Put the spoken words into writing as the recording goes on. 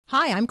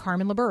Hi, I'm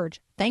Carmen LaBerge.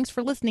 Thanks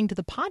for listening to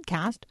the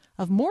podcast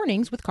of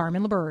Mornings with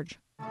Carmen LaBerge.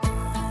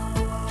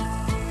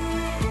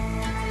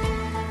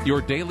 Your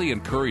daily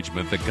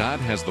encouragement that God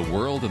has the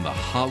world in the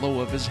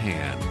hollow of his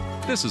hand.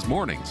 This is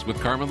Mornings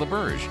with Carmen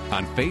LaBerge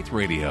on Faith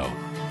Radio. If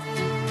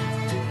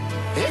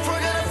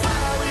we're gonna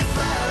fly, we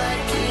fly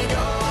like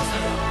eagles.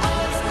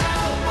 Arms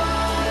out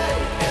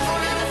wide. If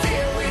we're gonna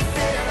fear, we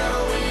fear no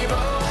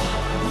evil.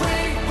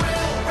 We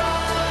will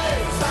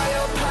rise. By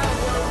your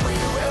power, we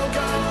will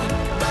go.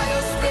 By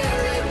your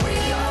spirit, we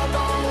are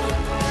bold.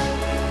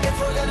 If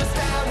we're gonna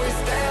stand, we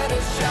stand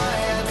as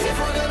giants. If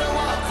we're gonna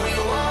walk, we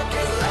walk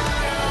as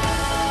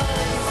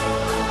lions.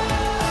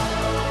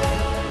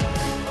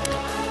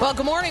 Well,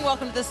 good morning.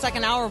 Welcome to this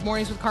second hour of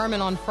Mornings with Carmen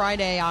on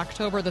Friday,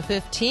 October the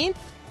 15th.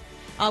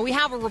 We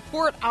have a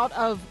report out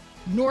of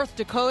North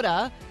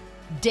Dakota.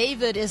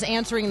 David is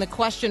answering the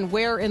question,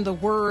 where in the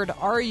Word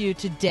are you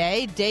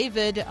today?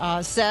 David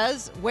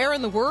says, where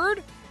in the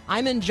Word?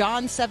 I'm in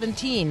John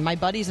 17. My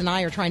buddies and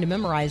I are trying to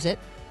memorize it.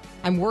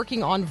 I'm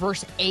working on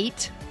verse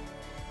 8.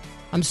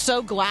 I'm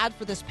so glad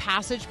for this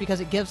passage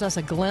because it gives us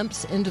a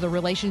glimpse into the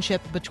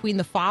relationship between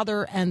the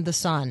Father and the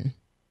Son.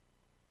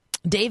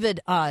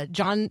 David,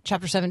 John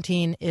chapter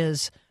 17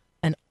 is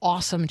an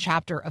awesome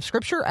chapter of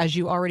Scripture, as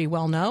you already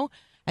well know.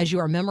 As you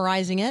are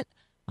memorizing it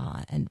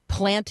and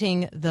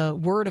planting the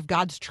word of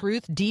God's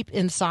truth deep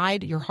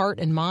inside your heart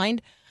and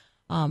mind.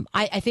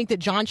 I think that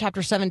John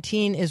chapter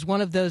 17 is one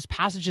of those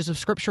passages of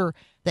Scripture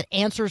that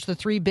answers the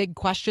three big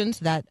questions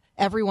that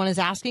everyone is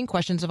asking,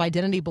 questions of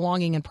identity,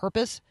 belonging, and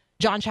purpose.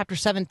 John chapter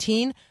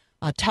 17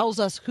 tells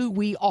us who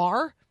we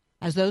are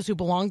as those who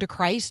belong to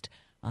Christ.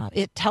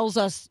 It tells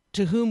us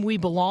to whom we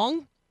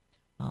belong,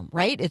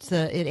 right? It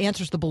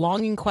answers the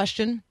belonging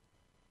question.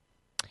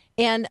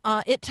 And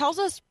it tells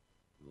us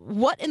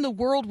what in the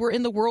world we're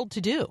in the world to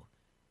do.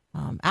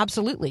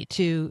 Absolutely,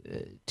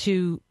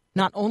 to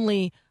not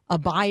only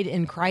abide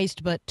in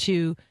Christ, but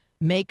to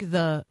make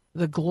the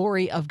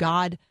glory of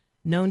God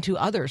known to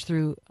others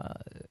through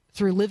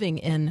living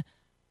in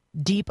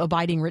deep,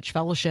 abiding, rich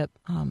fellowship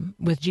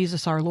with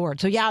Jesus our Lord.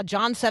 So yeah,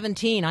 John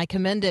 17, I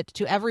commend it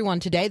to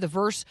everyone today. The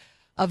verse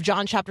of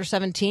John chapter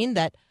 17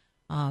 that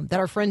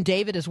our friend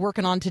David is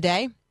working on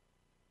today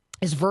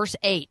is verse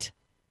 8.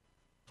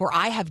 For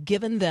I have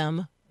given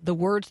them the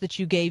words that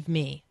you gave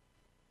me,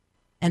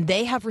 and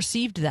they have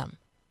received them,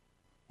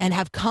 and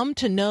have come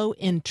to know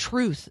in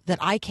truth that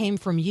I came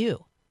from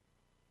you,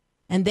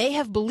 and they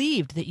have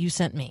believed that you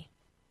sent me.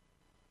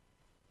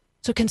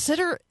 So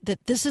consider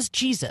that this is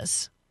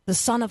Jesus, the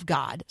Son of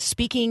God,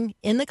 speaking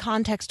in the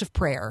context of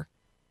prayer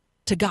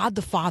to God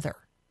the Father,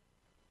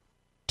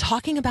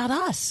 talking about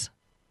us.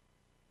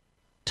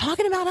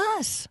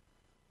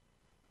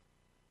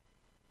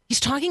 He's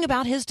talking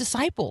about his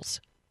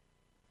disciples.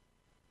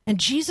 And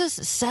Jesus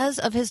says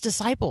of his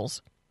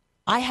disciples,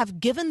 I have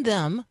given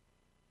them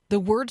the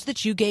words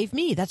that you gave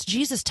me. That's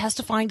Jesus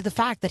testifying to the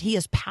fact that he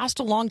has passed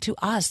along to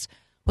us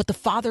what the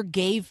Father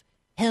gave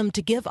him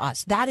to give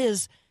us. That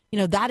is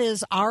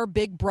our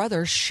big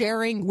brother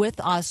sharing with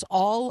us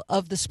all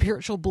of the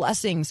spiritual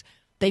blessings.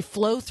 They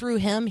flow through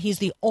him. He's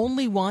the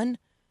only one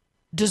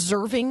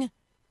deserving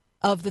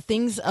of the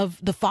things of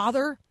the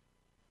Father,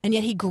 and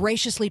yet he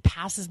graciously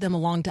passes them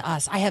along to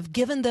us. I have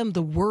given them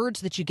the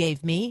words that you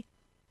gave me.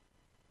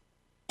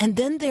 And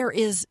then there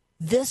is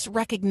this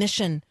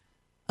recognition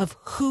of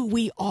who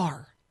we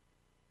are.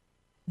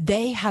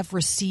 They have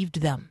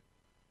received them.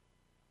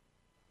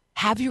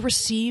 Have you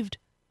received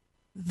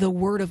the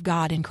Word of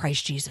God in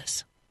Christ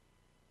Jesus?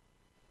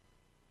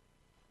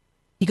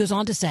 He goes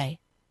on to say,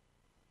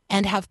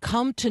 and have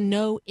come to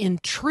know in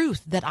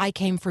truth that I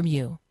came from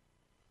you.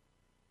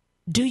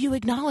 Do you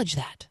acknowledge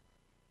that?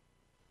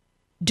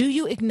 Do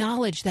you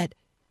acknowledge that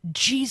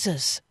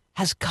Jesus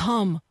has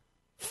come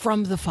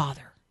from the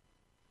Father?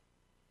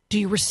 Do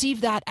you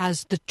receive that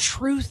as the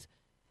truth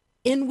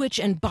in which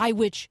and by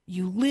which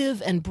you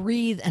live and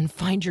breathe and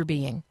find your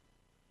being?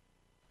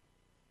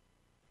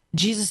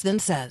 Jesus then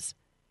says,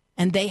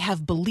 and they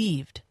have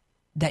believed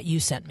that you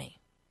sent me.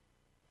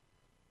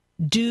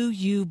 Do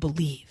you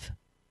believe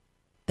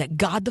that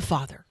God the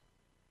Father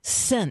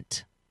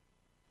sent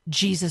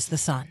Jesus the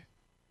Son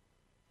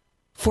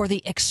for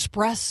the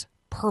express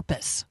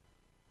purpose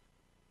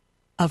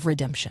of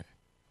redemption?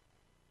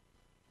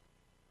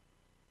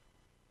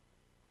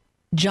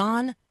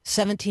 John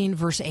 17,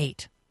 verse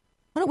 8.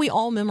 Why don't we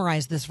all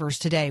memorize this verse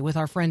today with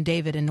our friend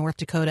David in North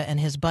Dakota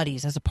and his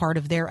buddies as a part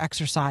of their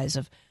exercise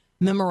of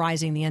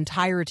memorizing the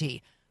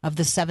entirety of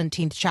the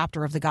 17th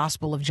chapter of the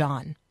Gospel of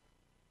John.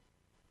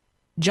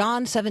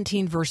 John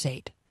 17, verse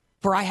 8.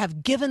 For I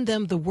have given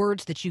them the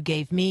words that you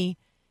gave me,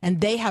 and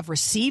they have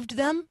received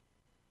them,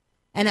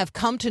 and have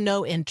come to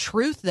know in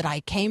truth that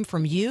I came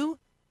from you,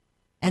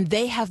 and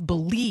they have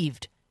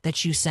believed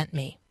that you sent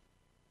me.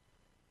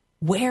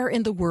 Where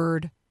in the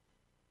Word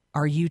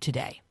are you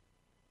today?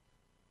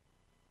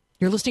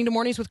 You're listening to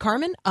Mornings with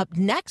Carmen. Up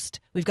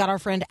next, we've got our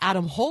friend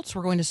Adam Holtz.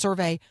 We're going to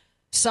survey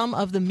some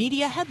of the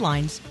media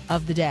headlines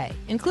of the day,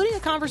 including a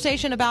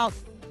conversation about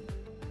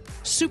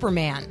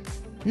Superman.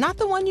 Not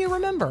the one you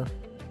remember.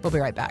 We'll be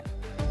right back.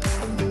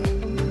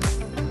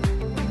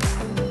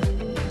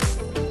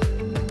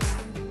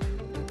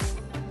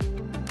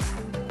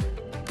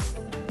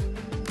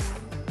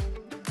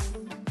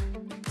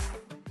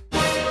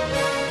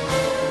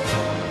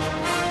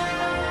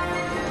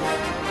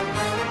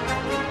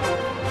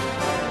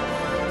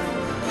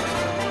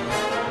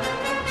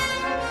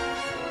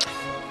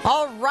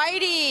 All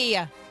righty.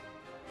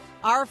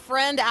 Our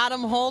friend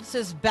Adam Holtz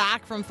is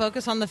back from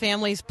Focus on the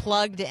Family's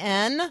Plugged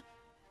In.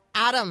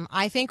 Adam,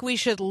 I think we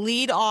should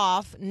lead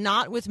off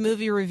not with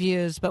movie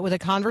reviews, but with a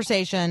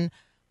conversation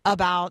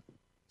about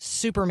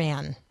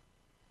Superman.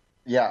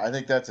 Yeah, I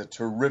think that's a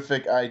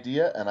terrific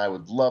idea, and I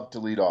would love to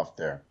lead off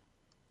there.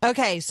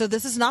 Okay, so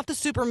this is not the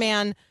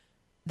Superman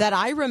that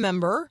I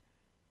remember.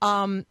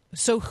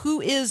 So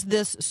who is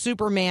this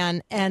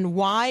Superman, and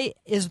why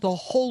is the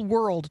whole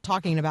world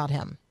talking about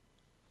him?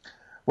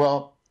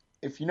 Well,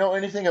 if you know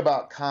anything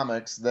about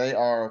comics, they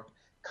are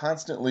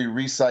constantly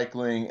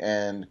recycling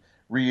and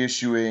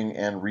reissuing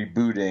and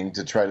rebooting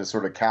to try to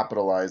sort of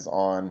capitalize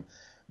on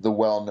the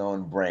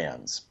well-known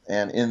brands.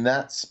 And in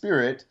that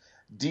spirit,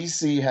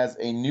 DC has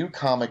a new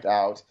comic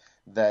out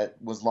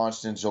that was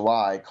launched in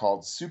July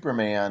called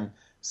Superman,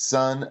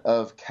 Son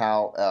of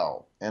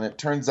Kal-El. And it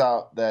turns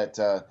out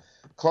that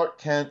Clark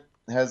Kent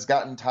has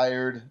gotten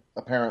tired,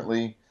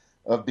 apparently,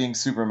 of being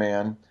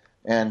Superman,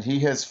 and he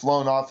has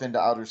flown off into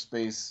outer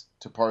space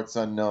to parts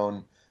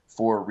unknown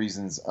for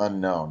reasons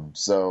unknown.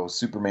 So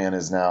Superman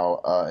is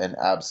now an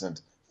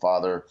absent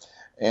father.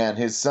 And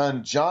his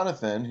son,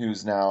 Jonathan,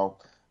 who's now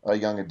a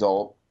young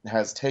adult,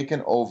 has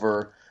taken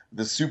over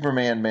the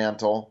Superman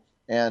mantle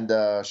and,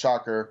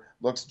 shocker,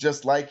 looks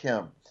just like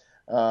him.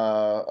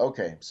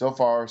 Okay, so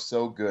far,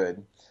 so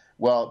good.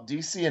 Well,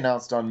 DC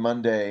announced on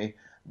Monday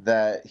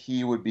that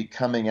he would be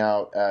coming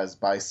out as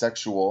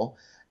bisexual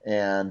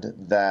and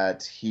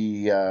that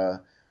he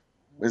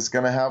is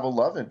going to have a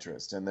love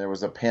interest. And there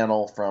was a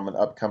panel from an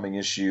upcoming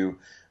issue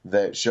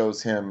that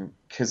shows him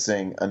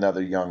kissing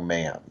another young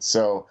man.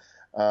 So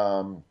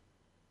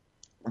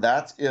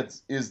that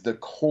is the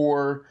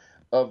core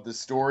of the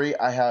story.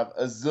 I have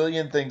a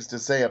zillion things to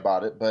say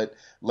about it, but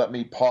let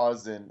me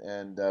pause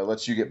and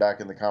let you get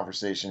back in the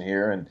conversation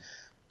here, and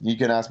you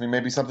can ask me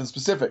maybe something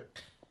specific.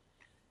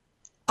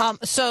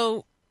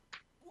 So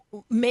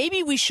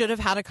maybe we should have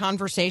had a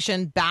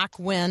conversation back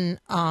when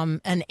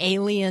an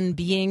alien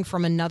being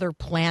from another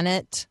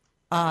planet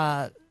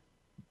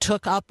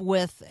took up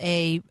with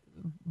a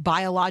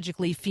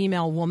biologically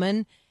female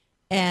woman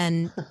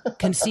and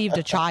conceived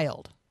a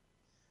child.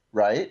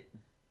 Right.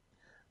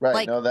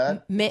 Like, know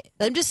that?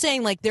 I'm just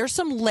saying, like, there's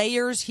some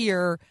layers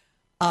here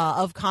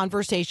of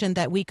conversation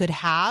that we could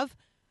have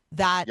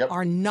that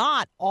are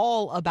not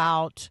all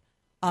about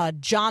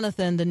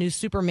Jonathan, the new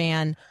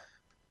Superman,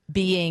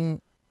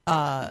 being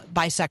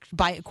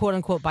quote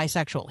unquote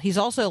bisexual. He's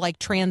also like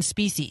trans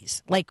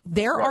species. Like,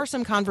 there are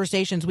some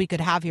conversations we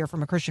could have here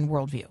from a Christian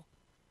worldview.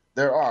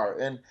 There are.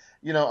 And,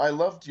 you know, I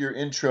loved your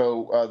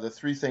intro, the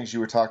three things you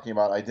were talking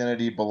about: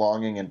 identity,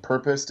 belonging, and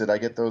purpose. Did I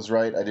get those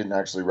right? I didn't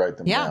actually write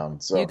them down.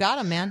 So you got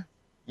them, man.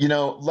 You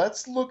know,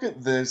 let's look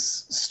at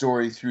this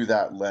story through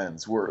that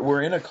lens.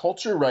 We're in a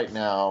culture right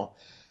now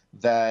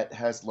that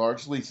has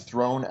largely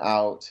thrown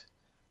out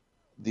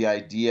the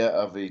idea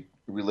of a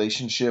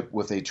relationship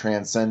with a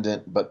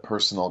transcendent but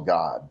personal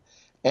God.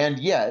 And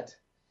yet,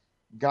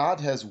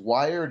 God has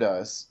wired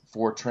us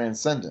for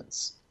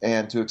transcendence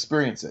and to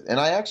experience it. And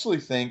I actually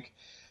think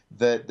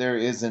that there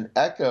is an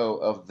echo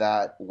of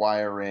that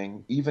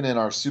wiring even in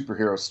our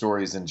superhero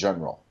stories in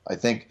general. I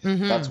think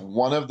that's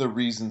one of the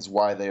reasons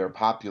why they are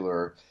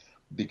popular,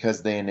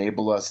 because they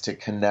enable us to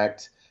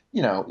connect,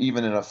 you know,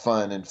 even in a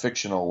fun and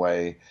fictional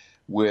way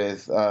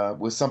with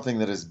something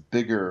that is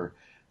bigger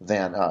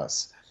than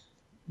us.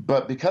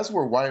 But because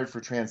we're wired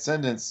for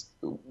transcendence,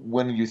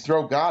 when you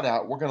throw God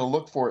out, we're going to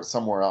look for it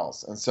somewhere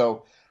else. And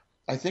so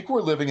I think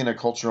we're living in a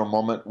cultural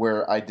moment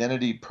where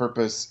identity,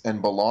 purpose,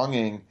 and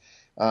belonging,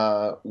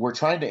 we're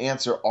trying to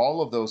answer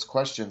all of those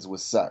questions with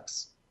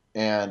sex.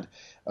 And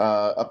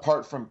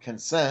apart from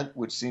consent,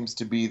 which seems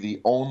to be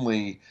the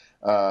only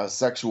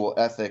sexual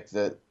ethic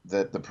that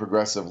the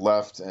progressive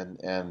left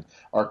and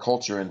our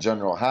culture in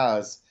general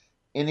has,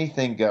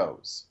 anything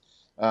goes.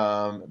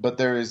 But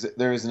there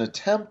is an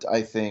attempt,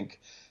 I think,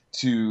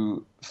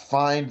 to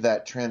find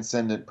that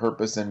transcendent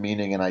purpose and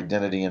meaning and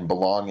identity and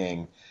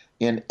belonging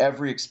in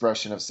every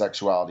expression of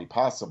sexuality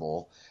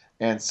possible.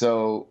 And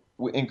so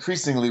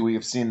increasingly we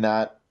have seen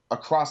that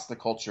across the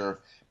culture,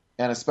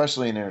 and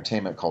especially in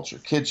entertainment culture.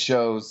 Kids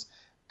shows,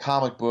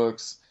 comic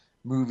books,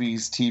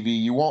 movies,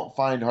 TV. You won't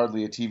find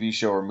hardly a TV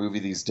show or movie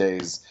these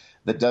days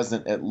that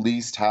doesn't at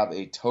least have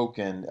a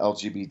token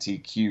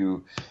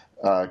LGBTQ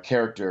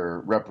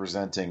character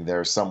representing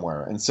there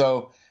somewhere. And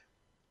so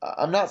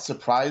I'm not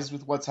surprised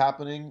with what's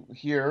happening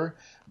here,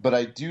 but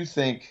I do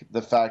think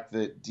the fact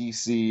that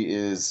DC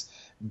is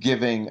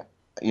giving,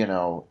 you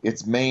know,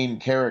 its main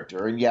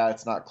character, and yeah,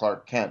 it's not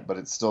Clark Kent, but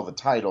it's still the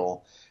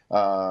title,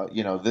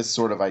 you know, this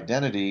sort of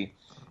identity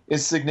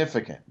is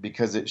significant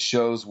because it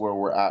shows where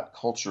we're at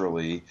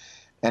culturally.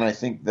 And I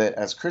think that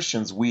as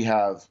Christians, we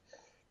have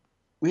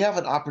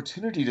an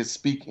opportunity to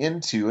speak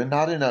into, and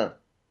not in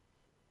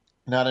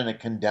a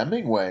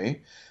condemning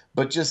way,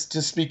 but just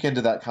to speak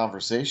into that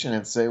conversation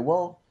and say,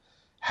 well,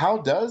 how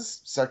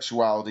does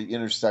sexuality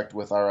intersect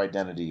with our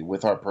identity,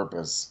 with our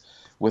purpose,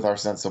 with our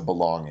sense of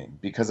belonging?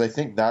 Because I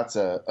think that's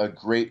a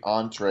great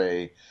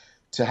entree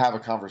to have a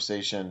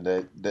conversation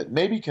that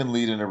maybe can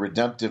lead in a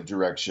redemptive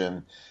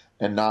direction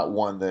and not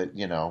one that,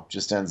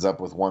 just ends up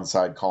with one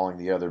side calling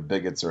the other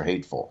bigots or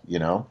hateful,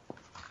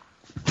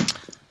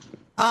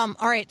 All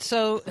right,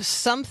 so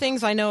some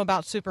things I know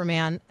about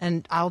Superman,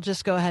 and I'll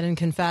just go ahead and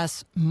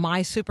confess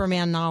my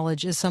Superman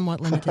knowledge is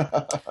somewhat limited.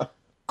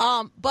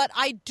 But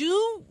I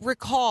do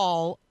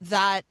recall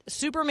that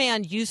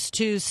Superman used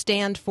to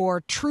stand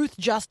for truth,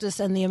 justice,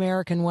 and the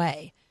American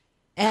way.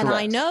 And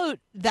Correct. I know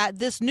that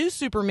this new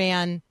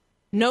Superman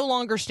no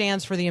longer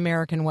stands for the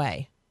American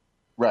way.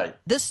 Right.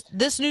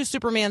 This new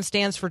Superman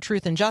stands for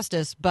truth and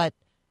justice, but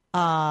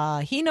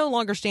he no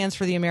longer stands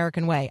for the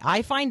American way.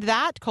 I find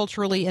that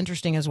culturally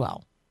interesting as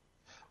well.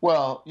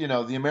 Well,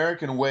 the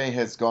American way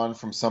has gone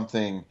from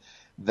something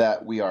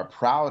that we are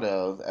proud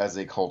of as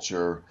a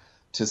culture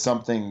to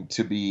something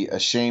to be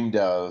ashamed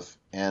of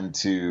and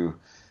to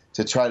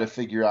try to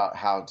figure out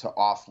how to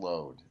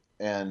offload.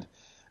 And,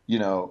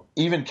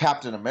 even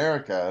Captain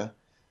America,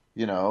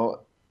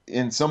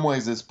 in some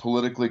ways is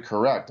politically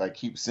correct. I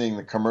keep seeing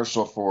the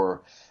commercial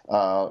for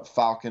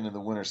Falcon and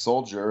the Winter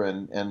Soldier,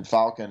 and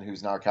Falcon,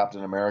 who's now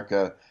Captain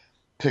America,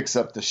 picks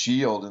up the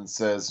shield and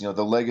says,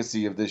 the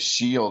legacy of this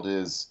shield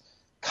is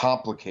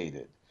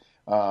complicated.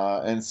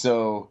 And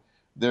so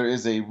there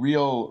is a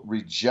real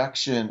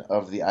rejection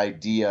of the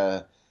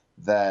idea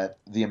that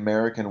the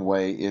American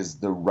way is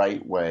the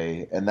right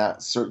way. And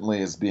that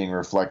certainly is being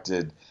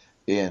reflected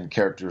in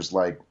characters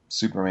like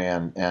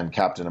Superman and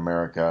Captain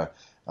America,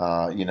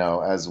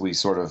 as we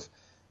sort of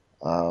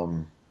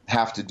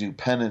have to do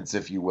penance,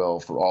 if you will,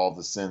 for all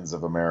the sins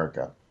of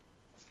America.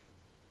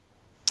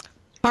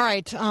 All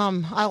right.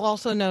 I'll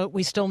also note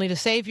we still need a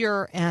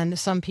savior, and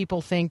some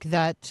people think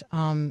that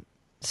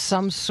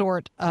some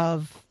sort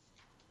of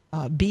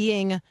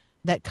being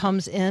that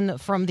comes in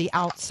from the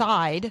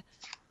outside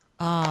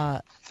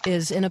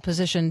is in a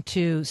position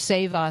to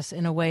save us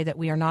in a way that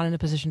we are not in a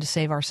position to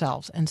save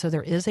ourselves. And so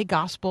there is a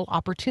gospel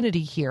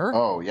opportunity here.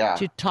 Oh, yeah.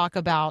 To talk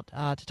about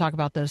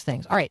those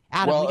things. All right,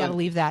 Adam, we got to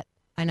leave that.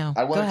 I know.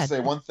 I want Go to ahead. say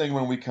one thing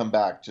when we come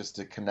back, just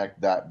to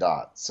connect that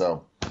dot.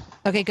 So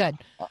Okay, good.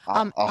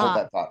 I'll hold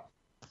that thought.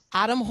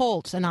 Adam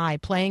Holtz and I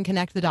playing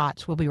Connect the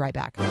Dots. We'll be right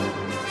back.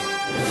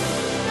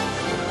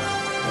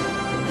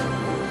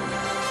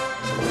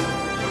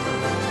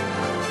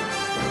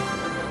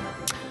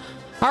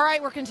 All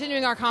right, we're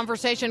continuing our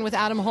conversation with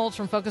Adam Holtz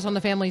from Focus on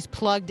the Family's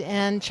Plugged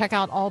In. Check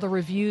out all the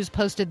reviews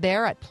posted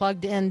there at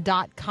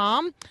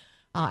pluggedin.com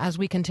as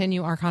we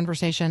continue our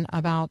conversation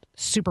about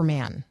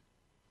Superman.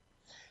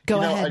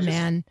 Go ahead,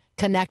 man.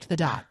 Connect the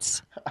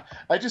dots.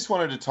 I just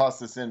wanted to toss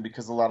this in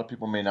because a lot of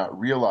people may not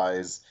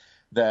realize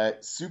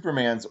that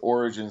Superman's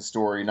origin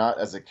story, not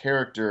as a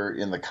character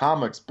in the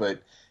comics,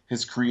 but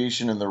his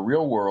creation in the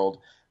real world,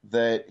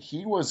 that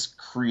he was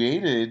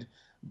created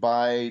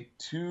by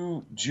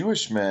two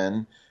Jewish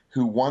men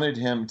who wanted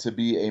him to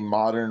be a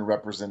modern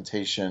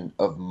representation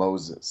of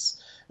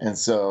Moses. And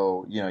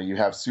so, you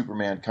have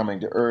Superman coming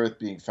to Earth,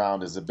 being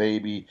found as a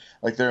baby.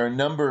 Like, there are a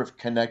number of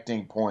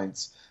connecting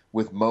points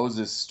with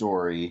Moses'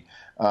 story.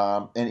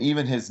 And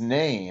even his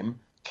name,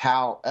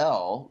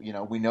 Kal-El,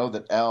 we know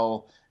that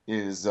El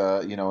is,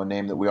 a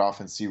name that we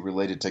often see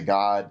related to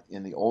God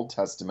in the Old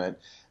Testament,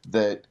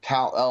 that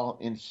Kal-El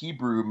in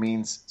Hebrew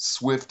means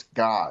swift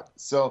God.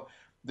 So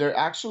there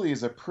actually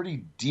is a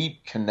pretty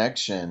deep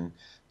connection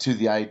to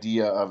the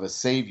idea of a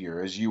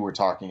savior, as you were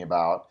talking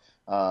about.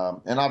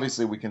 And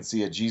obviously we can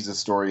see a Jesus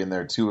story in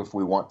there too if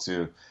we want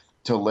to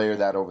layer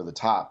that over the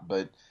top.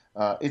 But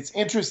it's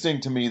interesting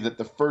to me that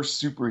the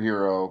first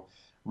superhero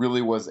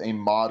really was a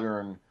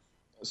modern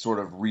sort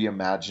of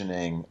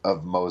reimagining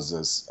of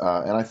Moses.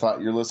 And I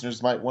thought your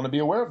listeners might want to be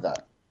aware of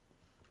that.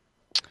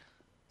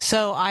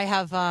 So I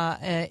have,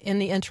 in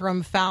the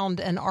interim, found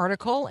an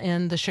article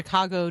in the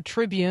Chicago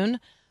Tribune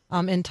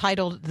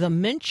entitled "The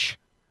Minch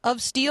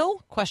of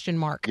Steel?" ?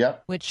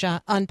 Yep. Which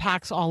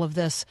unpacks all of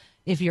this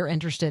if you're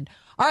interested.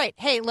 All right,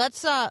 hey,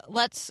 let's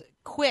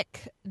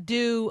quick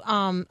do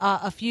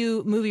a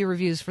few movie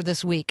reviews for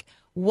this week.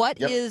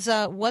 What's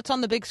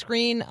on the big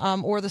screen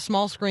or the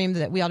small screen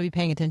that we ought to be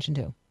paying attention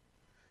to?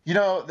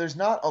 There's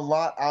not a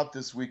lot out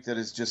this week that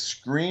is just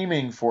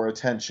screaming for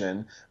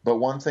attention, but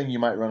one thing you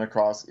might run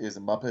across is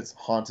Muppets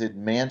Haunted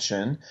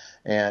Mansion,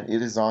 and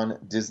it is on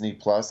Disney+.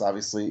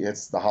 Obviously,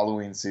 it's the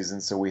Halloween season,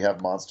 so we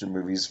have monster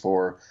movies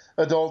for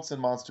adults and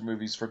monster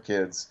movies for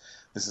kids.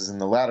 This is in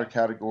the latter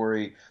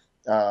category.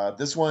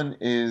 This one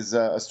is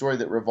a story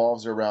that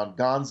revolves around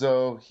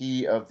Gonzo,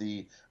 he of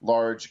the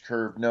large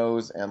curved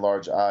nose and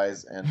large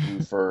eyes and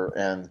blue fur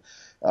and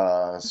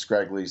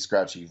scraggly,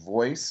 scratchy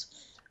voice.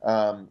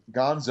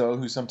 Gonzo,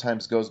 who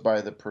sometimes goes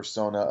by the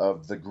persona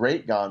of the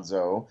Great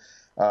Gonzo,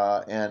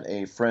 and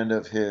a friend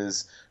of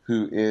his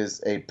who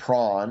is a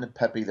prawn,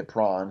 Pepe the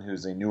Prawn,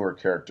 who's a newer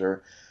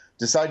character,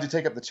 decide to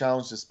take up the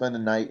challenge to spend a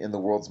night in the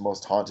world's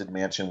most haunted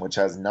mansion, which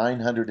has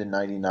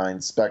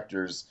 999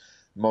 specters,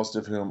 most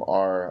of whom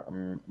are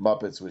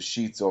Muppets with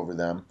sheets over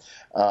them.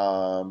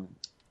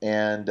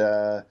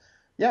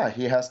 Yeah,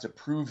 he has to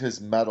prove his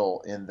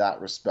mettle in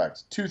that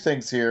respect. Two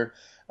things here.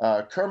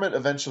 Kermit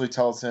eventually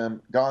tells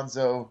him,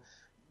 Gonzo,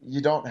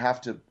 you don't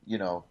have to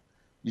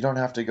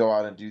go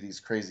out and do these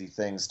crazy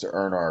things to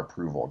earn our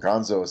approval.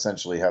 Gonzo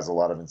essentially has a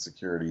lot of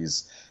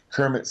insecurities.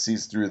 Kermit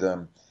sees through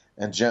them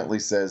and gently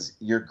says,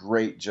 you're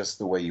great just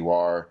the way you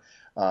are.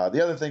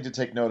 The other thing to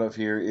take note of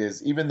here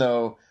is even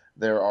though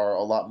there are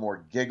a lot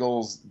more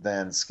giggles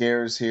than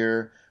scares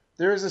here,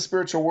 there is a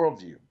spiritual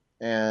worldview.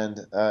 And,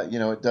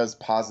 it does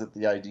posit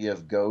the idea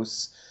of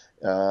ghosts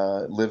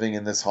living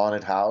in this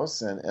haunted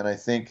house. And I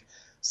think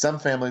some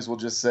families will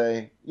just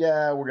say,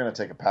 yeah, we're going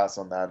to take a pass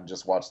on that and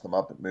just watch the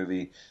Muppet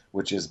movie,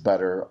 which is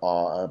better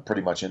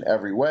pretty much in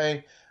every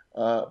way.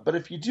 But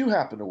if you do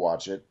happen to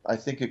watch it, I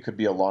think it could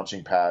be a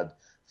launching pad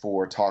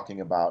for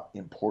talking about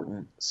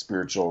important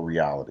spiritual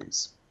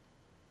realities.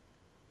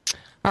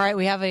 All right,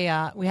 we have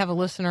a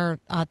listener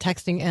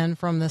texting in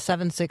from the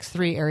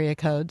 763 area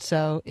code.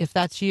 So if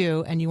that's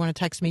you and you want to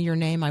text me your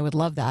name, I would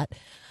love that.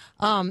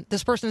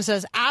 This person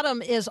says,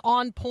 Adam is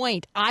on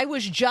point. I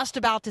was just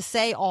about to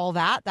say all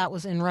that. That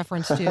was in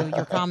reference to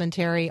your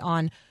commentary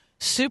on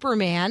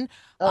Superman.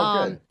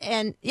 Good.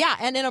 And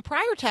in a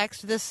prior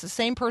text, this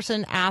same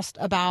person asked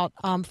about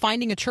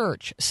finding a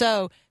church.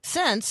 So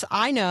since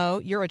I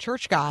know you're a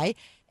church guy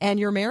and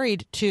you're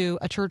married to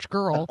a church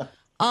girl,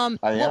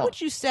 what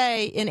would you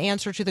say in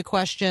answer to the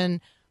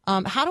question,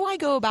 how do I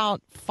go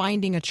about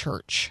finding a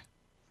church?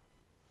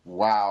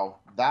 Wow,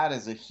 that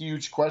is a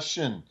huge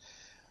question.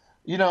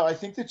 I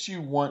think that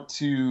you want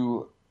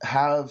to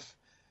have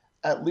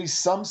at least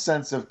some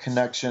sense of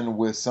connection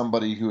with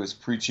somebody who is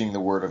preaching the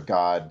Word of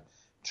God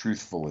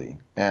truthfully.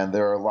 And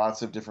there are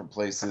lots of different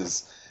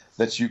places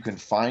that you can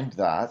find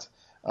that.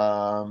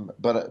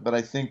 But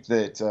I think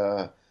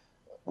that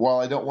while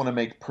I don't want to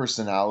make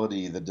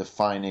personality the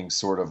defining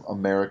sort of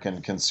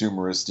American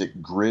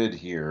consumeristic grid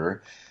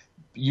here,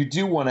 you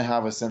do want to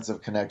have a sense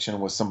of connection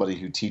with somebody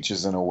who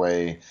teaches in a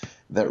way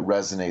that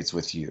resonates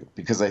with you.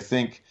 Because I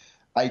think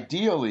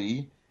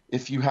ideally,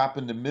 if you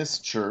happen to miss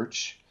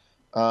church,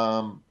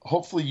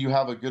 hopefully you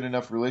have a good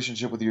enough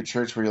relationship with your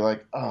church where you're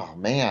like, oh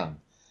man,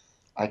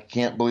 I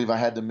can't believe I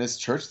had to miss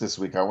church this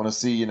week. I want to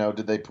see,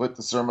 did they put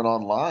the sermon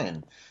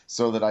online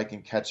so that I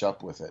can catch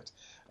up with it?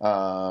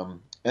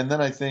 And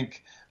then I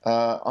think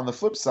on the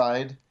flip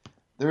side,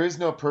 there is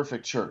no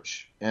perfect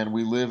church, and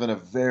we live in a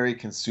very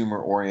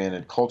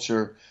consumer-oriented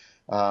culture.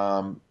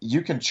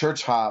 You can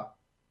church hop,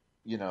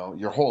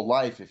 your whole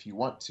life if you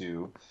want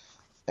to,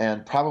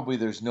 and probably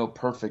there's no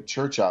perfect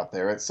church out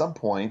there. At some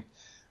point,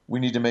 we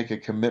need to make a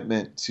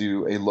commitment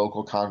to a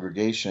local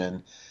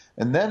congregation.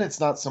 And then it's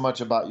not so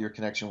much about your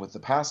connection with the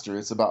pastor,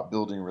 it's about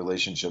building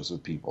relationships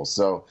with people.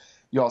 So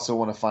you also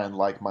want to find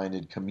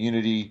like-minded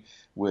community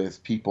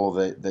with people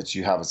that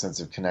you have a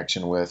sense of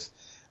connection with,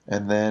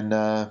 and then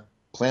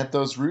plant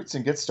those roots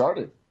and get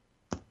started.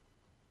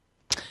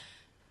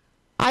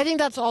 I think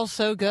that's all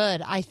so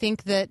good. I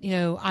think that,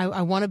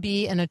 I want to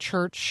be in a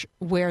church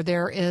where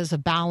there is a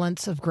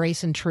balance of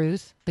grace and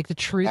truth. Like the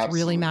truth Absolutely.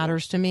 really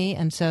matters to me.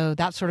 And so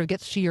that sort of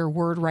gets to your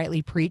word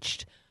rightly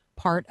preached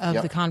part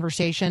of the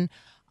conversation.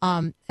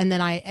 And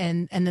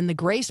then the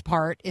grace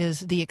part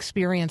is the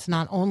experience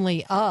not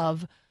only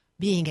of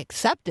being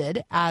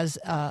accepted as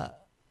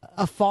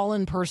a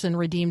fallen person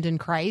redeemed in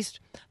Christ,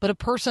 but a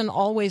person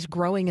always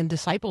growing in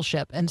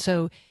discipleship. And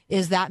so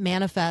is that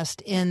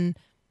manifest in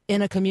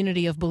a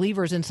community of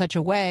believers in such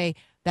a way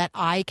that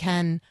I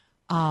can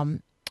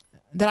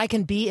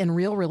be in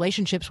real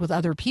relationships with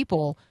other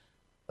people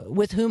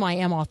with whom I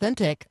am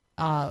authentic,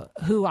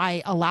 who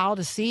I allow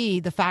to see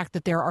the fact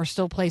that there are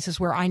still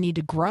places where I need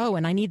to grow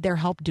and I need their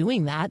help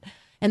doing that.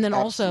 And then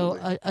Absolutely.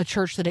 also a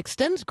church that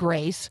extends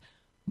grace,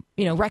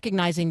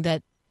 recognizing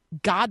that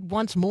God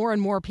wants more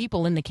and more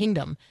people in the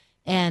kingdom.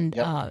 And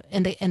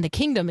the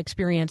kingdom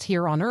experience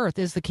here on earth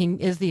is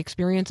the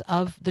experience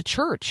of the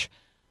church.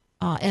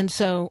 And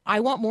so I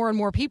want more and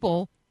more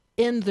people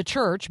in the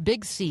church,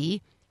 big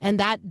C, and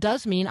that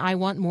does mean I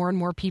want more and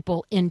more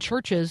people in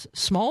churches,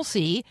 small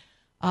c,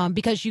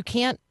 because you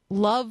can't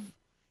love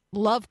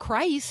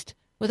Christ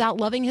without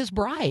loving his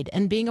bride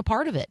and being a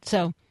part of it.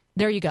 So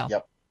there you go.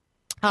 Yep.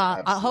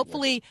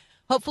 Hopefully,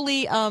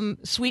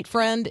 sweet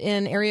friend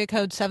in area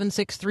code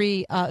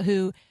 763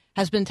 who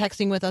has been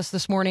texting with us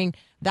this morning,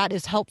 that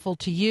is helpful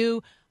to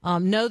you.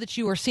 Know that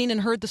you are seen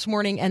and heard this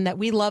morning, and that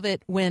we love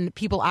it when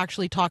people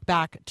actually talk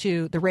back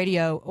to the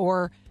radio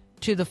or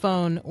to the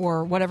phone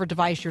or whatever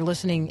device you're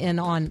listening in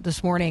on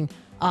this morning.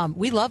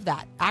 We love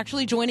that.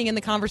 Actually joining in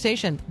the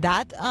conversation.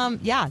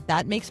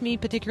 That makes me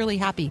particularly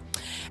happy.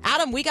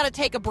 Adam, we got to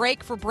take a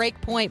break for Break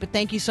Point, but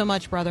thank you so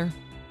much, brother.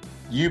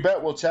 You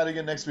bet. We'll chat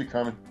again next week,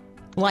 Carmen.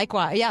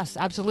 Likewise. Yes,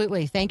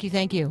 absolutely. Thank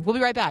you. We'll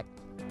be right back.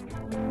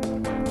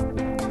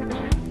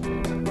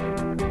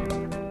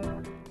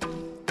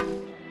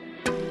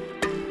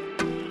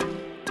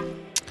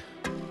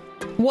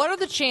 What are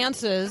the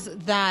chances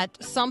that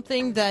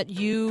something that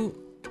you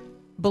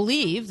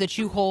believe, that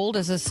you hold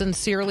as a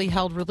sincerely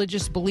held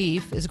religious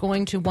belief, is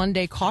going to one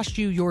day cost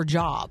you your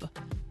job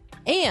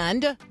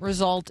and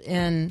result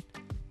in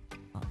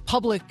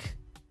public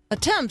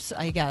attempts,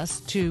 I guess,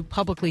 to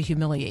publicly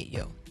humiliate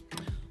you?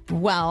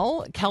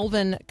 Well,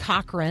 Kelvin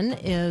Cochran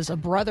is a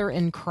brother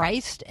in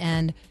Christ,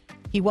 and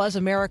he was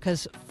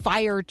America's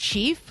fire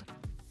chief.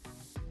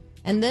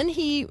 And then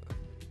he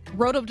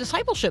wrote a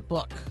discipleship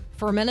book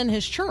for men in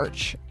his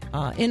church,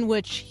 in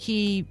which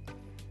he,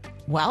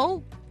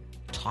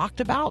 talked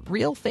about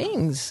real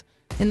things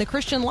in the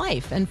Christian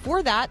life. And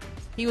for that,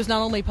 he was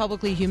not only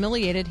publicly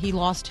humiliated, he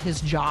lost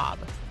his job.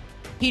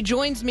 He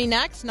joins me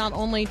next, not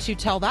only to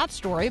tell that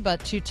story,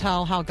 but to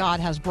tell how God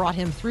has brought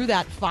him through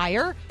that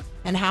fire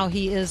and how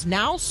he is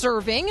now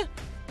serving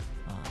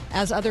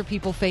as other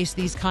people face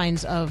these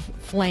kinds of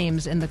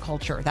flames in the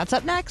culture. That's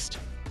up next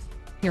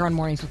here on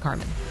Mornings with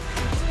Carmen.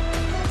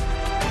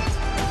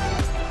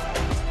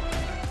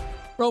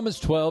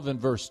 Romans 12 and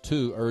verse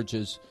 2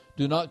 urges,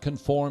 "Do not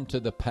conform to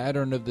the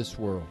pattern of this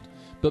world,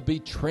 but be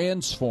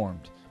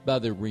transformed by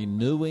the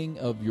renewing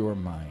of your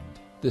mind."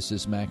 This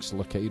is Max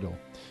Lucado.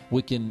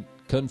 We can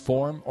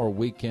conform or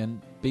we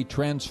can be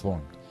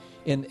transformed.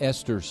 In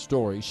Esther's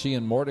story, she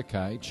and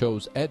Mordecai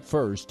chose at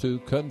first to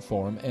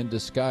conform and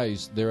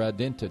disguise their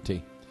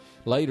identity.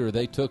 Later,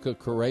 they took a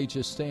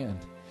courageous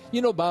stand.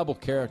 You know, Bible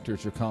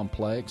characters are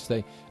complex.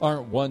 They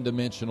aren't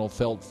one-dimensional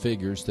felt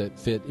figures that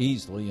fit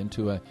easily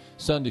into a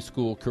Sunday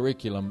school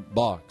curriculum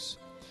box.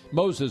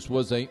 Moses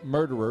was a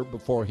murderer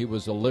before he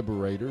was a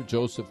liberator.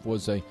 Joseph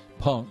was a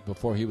punk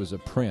before he was a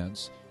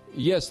prince.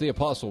 Yes, the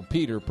Apostle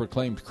Peter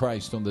proclaimed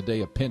Christ on the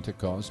day of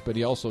Pentecost, but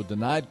he also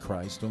denied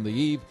Christ on the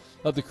eve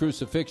of the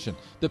crucifixion.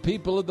 The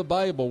people of the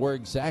Bible were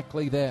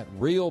exactly that,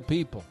 real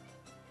people.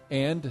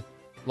 And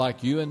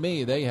like you and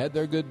me, they had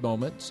their good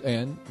moments,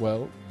 and,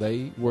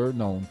 they were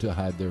known to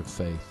hide their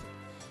faith.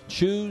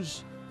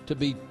 Choose to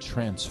be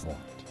transformed.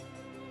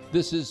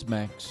 This is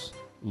Max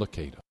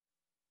Lucado.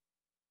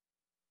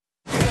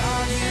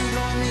 God, you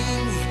don't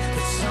need me,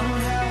 but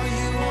somehow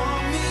you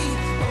want me.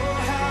 Oh,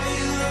 how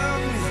you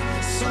love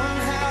me.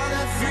 Somehow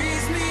that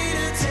frees me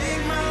to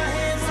take my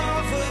hands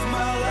off of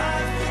my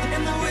life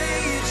and the way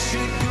it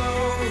should go.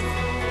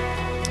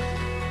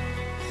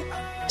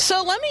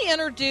 So let me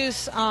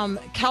introduce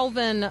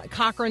Kelvin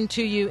Cochran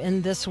to you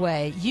in this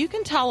way. You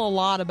can tell a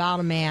lot about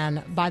a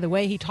man by the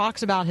way he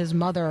talks about his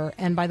mother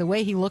and by the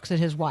way he looks at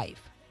his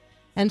wife.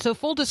 And so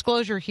full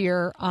disclosure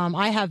here,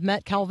 I have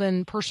met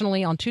Kelvin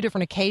personally on two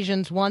different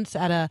occasions, once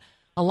at a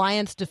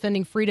Alliance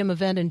Defending Freedom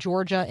event in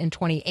Georgia in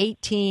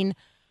 2018.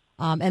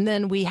 And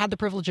then we had the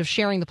privilege of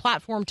sharing the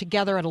platform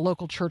together at a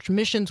local church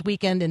missions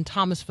weekend in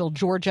Thomasville,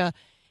 Georgia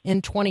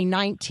in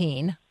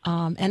 2019.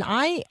 And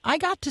I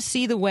got to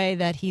see the way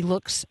that he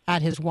looks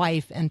at his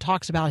wife and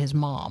talks about his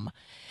mom.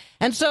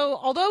 And so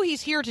although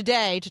he's here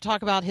today to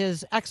talk about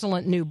his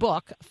excellent new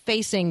book,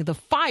 Facing the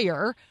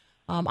Fire,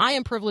 I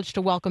am privileged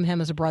to welcome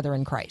him as a brother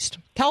in Christ.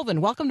 Kelvin,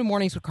 welcome to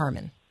Mornings with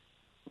Carmen.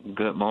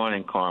 Good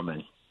morning,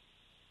 Carmen.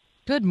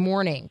 Good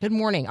morning. Good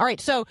morning. All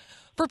right. So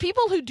for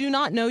people who do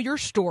not know your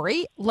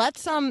story,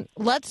 let's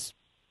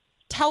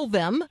tell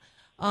them,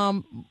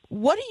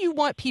 what do you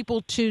want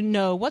people to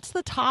know? What's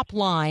the top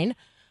line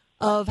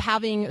of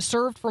having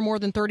served for more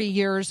than 30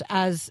 years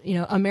as,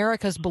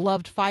 America's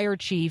beloved fire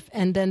chief,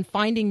 and then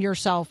finding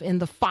yourself in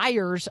the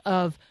fires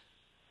of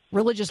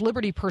religious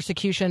liberty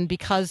persecution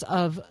because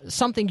of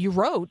something you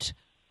wrote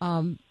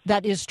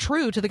that is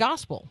true to the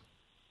gospel?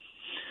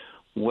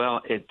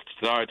 Well, it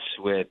starts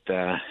with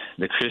the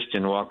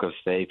Christian walk of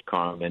faith,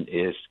 Carmen,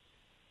 is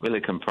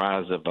really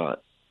comprised of a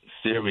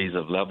series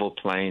of level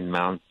plains,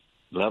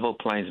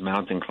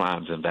 mountain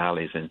climbs, and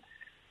valleys, and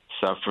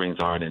sufferings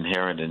are an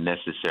inherent and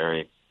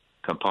necessary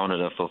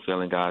component of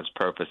fulfilling God's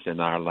purpose in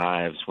our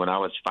lives. When I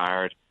was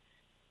fired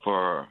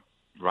for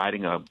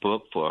writing a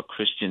book for a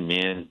Christian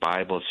men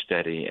Bible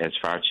study as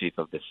fire chief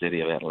of the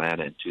city of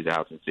Atlanta in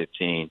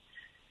 2015,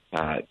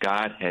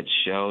 God had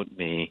showed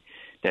me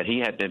that he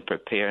had been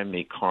preparing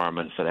me,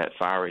 Carmen, for that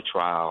fiery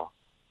trial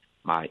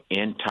my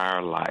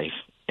entire life,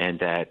 and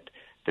that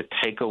the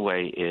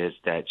takeaway is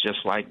that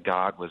just like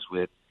God was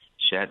with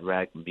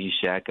Shadrach,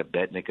 Meshach,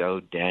 Abednego,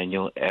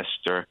 Daniel,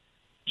 Esther,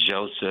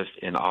 Joseph,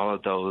 and all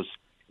of those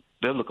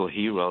biblical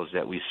heroes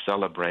that we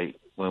celebrate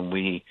when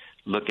we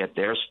look at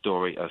their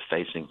story of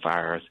facing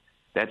fires,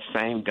 that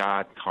same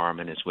God,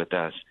 Carmen, is with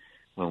us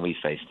when we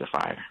face the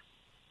fire.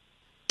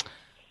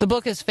 The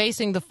book is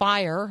Facing the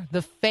Fire,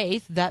 the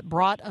faith that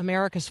brought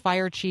America's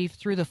fire chief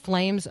through the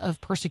flames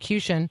of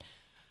persecution.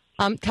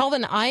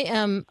 Kelvin, I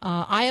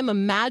am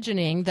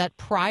imagining that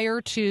prior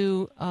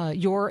to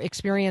your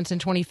experience in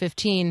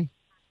 2015,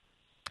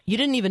 you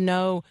didn't even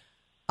know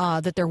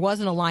that there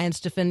was an Alliance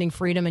Defending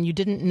Freedom, and you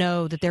didn't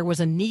know that there was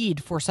a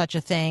need for such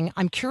a thing.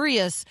 I'm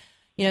curious,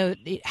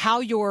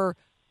 how your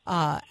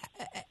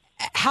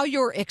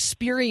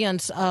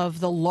experience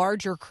of the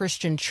larger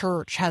Christian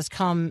church has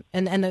come,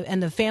 and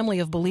the family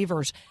of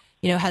believers,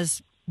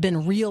 has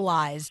been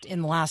realized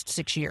in the last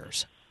 6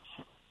 years.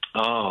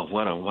 Oh,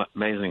 what an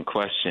amazing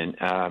question.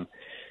 I'm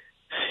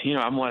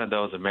one of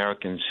those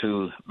Americans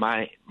who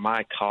my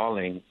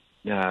calling,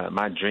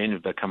 my dream to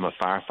become a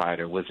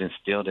firefighter was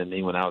instilled in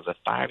me when I was a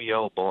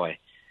 5-year-old boy.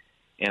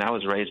 And I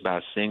was raised by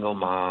a single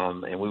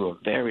mom, and we were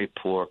very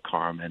poor,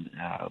 Carmen.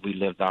 We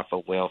lived off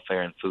of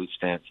welfare and food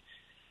stamps.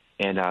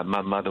 And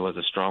my mother was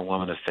a strong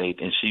woman of faith,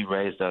 and she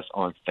raised us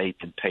on faith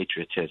and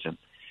patriotism.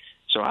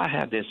 So I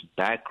have this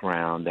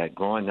background that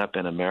growing up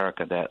in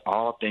America, that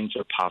all things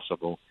are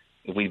possible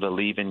if we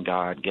believe in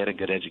God, get a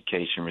good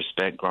education,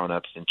 respect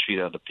grown-ups, and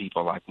treat other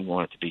people like we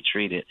want to be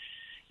treated.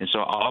 And so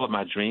all of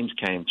my dreams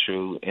came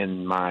true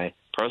in my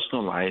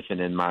personal life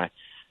and in my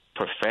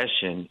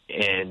profession,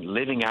 and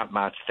living out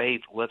my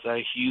faith was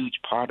a huge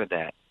part of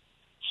that.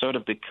 So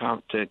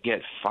to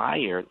get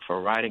fired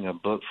for writing a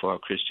book for a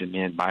Christian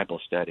men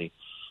Bible study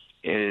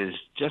is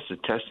just a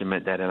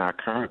testament that in our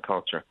current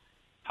culture,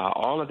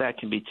 all of that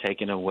can be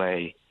taken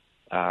away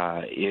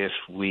if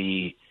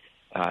we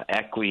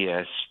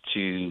acquiesce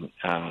to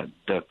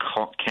the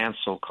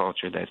cancel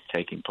culture that's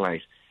taking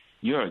place.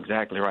 You're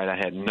exactly right. I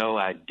had no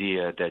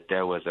idea that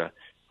there was a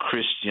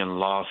Christian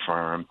law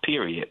firm,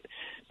 period,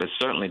 but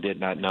certainly did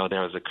not know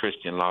there was a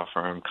Christian law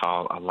firm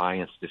called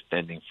Alliance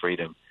Defending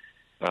Freedom,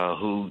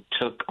 who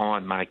took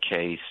on my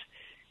case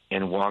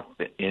and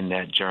walked in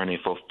that journey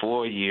for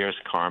 4 years,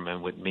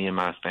 Carmen, with me and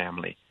my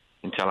family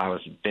until I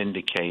was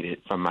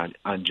vindicated from my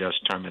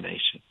unjust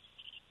termination.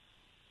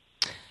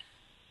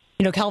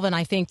 Kelvin,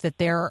 I think that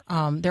there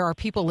are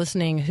people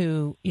listening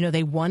who,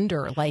 they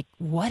wonder, like,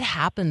 what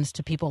happens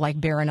to people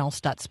like Baron L.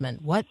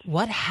 Stutzman?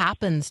 What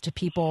happens to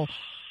people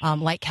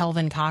like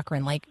Kelvin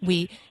Cochran? Like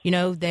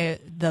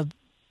the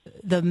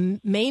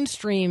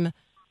mainstream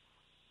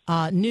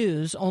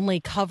news only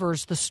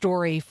covers the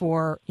story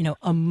for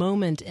a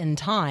moment in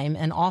time,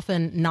 and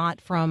often not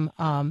from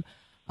a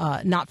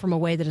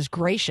way that is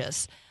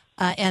gracious.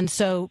 And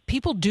so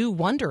people do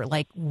wonder,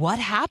 like, what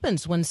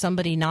happens when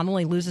somebody not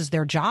only loses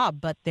their job,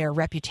 but their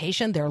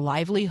reputation, their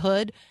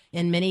livelihood,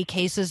 in many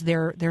cases,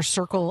 their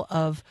circle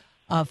of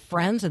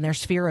friends and their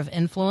sphere of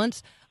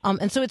influence.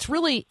 And so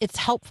it's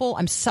helpful.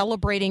 I'm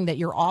celebrating that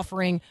you're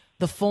offering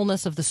the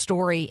fullness of the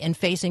story in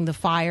facing the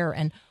fire,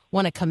 and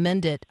want to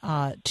commend it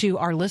to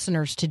our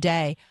listeners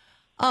today.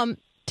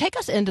 Take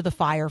us into the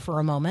fire for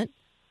a moment.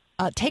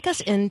 Take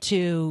us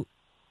into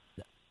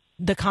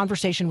the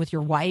conversation with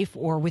your wife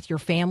or with your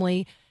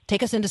family.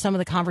 Take us into some of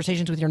the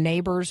conversations with your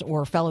neighbors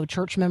or fellow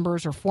church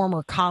members or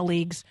former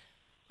colleagues.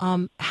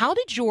 How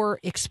did your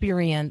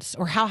experience,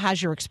 or how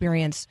has your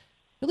experience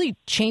really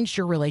changed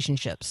your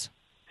relationships?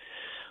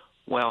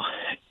 Well,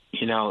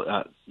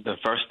 the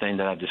first thing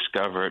that I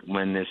discovered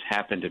when this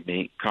happened to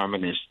me,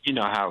 Carmen, is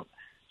how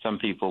some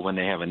people, when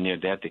they have a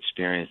near-death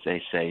experience,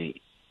 they say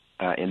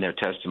in their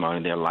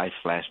testimony, their life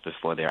flashed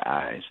before their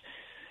eyes.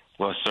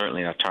 Well,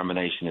 certainly a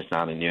termination is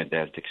not a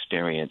near-death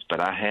experience, but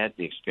I had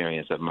the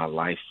experience of my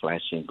life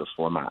flashing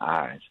before my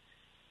eyes.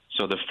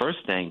 So the first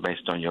thing,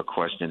 based on your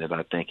question, that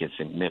I think is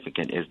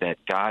significant is that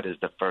God is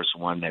the first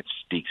one that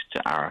speaks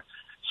to our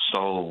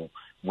soul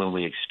when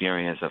we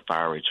experience a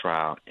fiery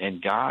trial.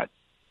 And God,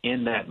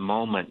 in that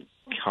moment,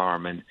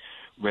 Carmen,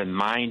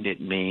 reminded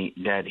me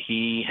that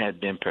he had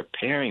been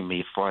preparing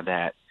me for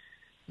that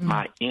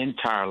my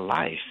entire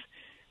life.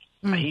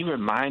 He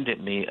reminded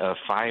me of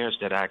fires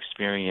that I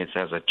experienced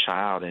as a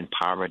child in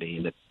poverty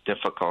and the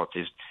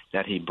difficulties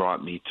that he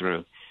brought me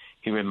through.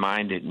 He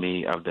reminded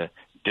me of the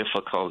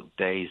difficult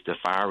days, the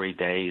fiery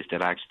days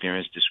that I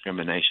experienced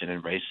discrimination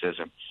and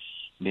racism,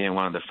 being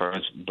one of the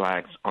first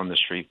blacks on the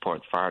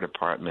Shreveport Fire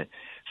Department,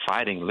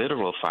 fighting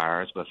literal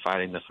fires, but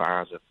fighting the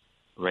fires of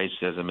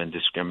racism and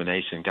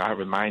discrimination. God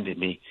reminded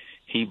me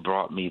he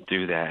brought me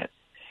through that.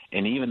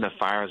 And even the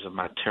fires of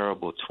my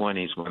terrible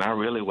 20s, when I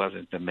really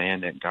wasn't the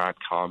man that God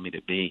called me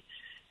to be,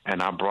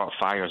 and I brought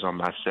fires on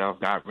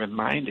myself, God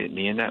reminded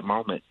me in that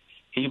moment,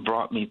 he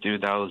brought me through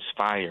those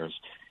fires.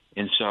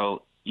 And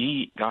so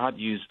God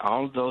used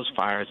all of those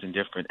fires in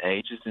different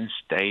ages and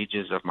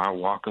stages of my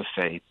walk of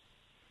faith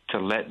to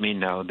let me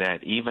know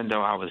that even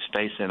though I was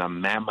facing a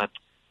mammoth,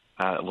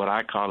 what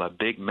I call a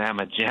big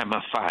mamma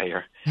jamma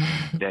fire,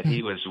 that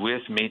he was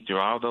with me through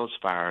all those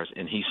fires,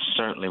 and he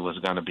certainly was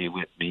going to be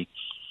with me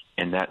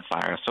in that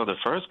fire. So the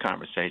first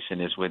conversation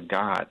is with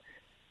God.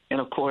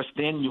 And, of course,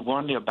 then you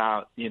wonder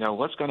about,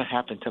 what's going to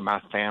happen to my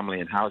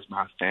family, and how is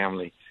my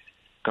family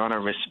going to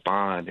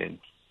respond, and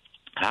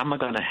how am I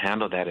going to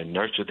handle that and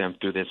nurture them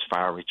through this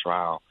fiery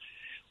trial?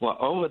 Well,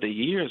 over the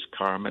years,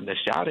 Carmen, the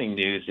shouting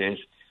news is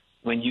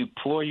when you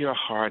pour your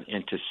heart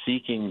into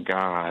seeking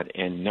God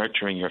and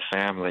nurturing your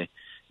family,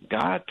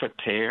 God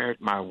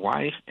prepared my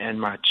wife and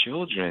my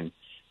children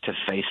to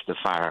face the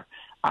fire.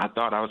 I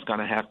thought I was going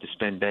to have to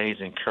spend days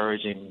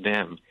encouraging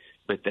them,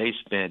 but they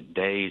spent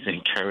days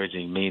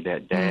encouraging me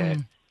that,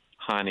 Dad,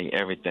 honey,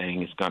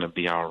 everything is going to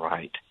be all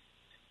right.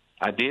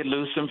 I did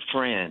lose some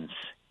friends.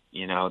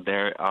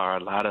 There are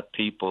a lot of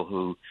people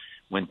who,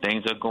 when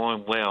things are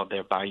going well,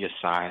 they're by your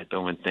side.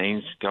 But when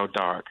things go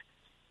dark,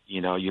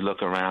 you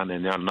look around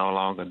and they're no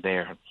longer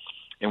there.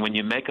 And when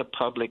you make a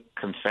public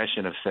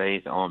confession of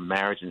faith on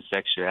marriage and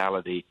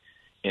sexuality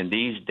in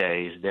these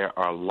days, there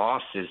are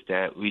losses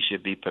that we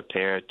should be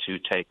prepared to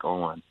take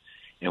on.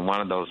 And one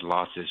of those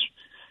losses,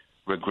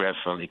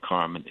 regretfully,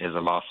 Carmen, is a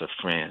loss of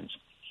friends.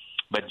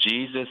 But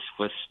Jesus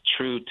was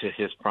true to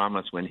his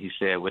promise when he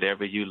said,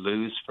 whatever you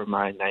lose for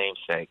my name's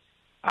sake,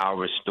 I'll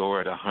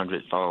restore it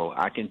 100-fold.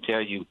 I can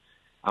tell you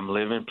I'm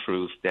living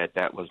proof that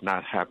that was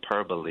not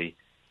hyperbole,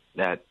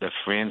 that the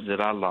friends that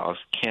I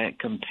lost can't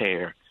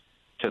compare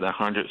to the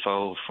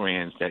 100-fold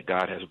friends that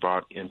God has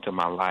brought into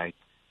my life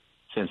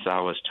since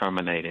I was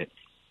terminated.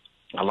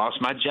 I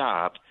lost my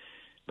job,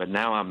 but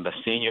now I'm the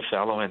senior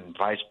fellow and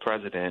vice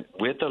president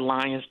with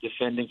Alliance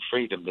Defending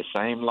Freedom, the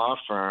same law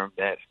firm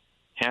that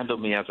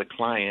handled me as a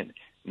client,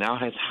 now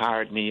has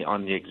hired me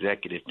on the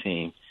executive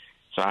team.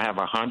 So I have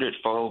a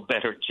 100-fold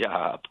better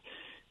job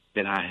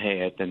than I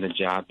had than the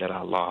job that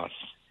I lost.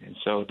 And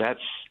so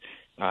that's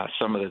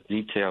some of the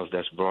details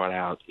that's brought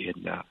out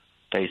in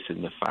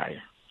Facing the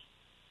Fire.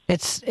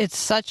 It's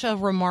such a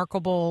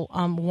remarkable,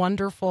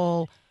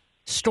 wonderful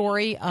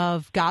story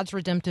of God's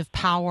redemptive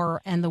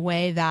power and the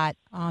way that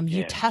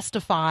you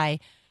testify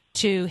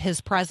to his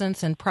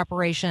presence and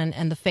preparation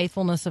and the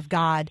faithfulness of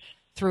God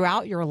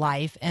throughout your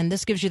life. And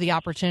this gives you the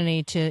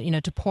opportunity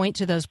to point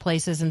to those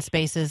places and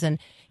spaces. And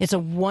it's a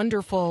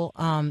wonderful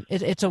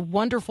it's a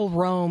wonderful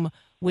roam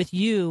with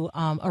you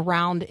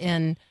around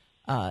in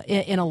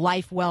a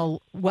life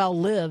well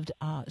lived.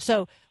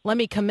 So let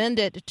me commend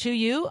it to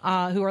you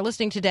who are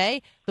listening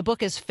today. The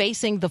book is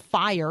Facing the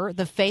Fire,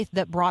 the faith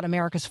that brought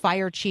America's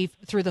fire chief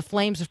through the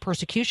flames of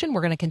persecution.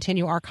 We're going to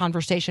continue our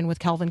conversation with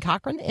Calvin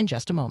Cochran in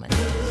just a moment.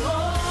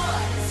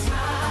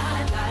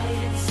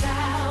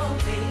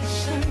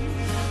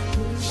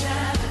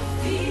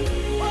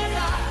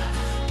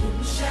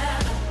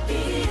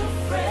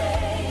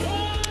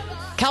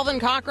 Calvin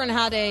Cochran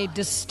had a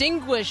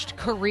distinguished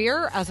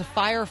career as a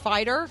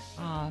firefighter,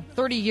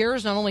 30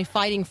 years not only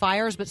fighting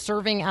fires but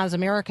serving as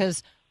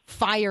America's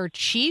fire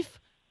chief,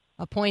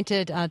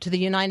 appointed to the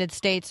United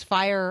States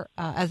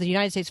as the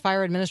United States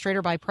Fire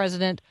Administrator by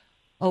President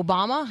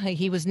Obama.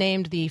 He was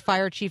named the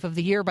Fire Chief of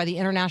the Year by the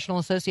International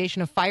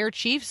Association of Fire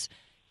Chiefs.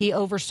 He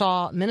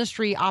oversaw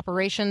ministry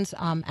operations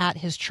at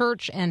his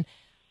church, and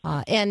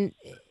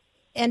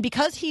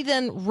because he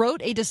then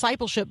wrote a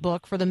discipleship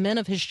book for the men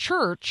of his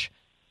church,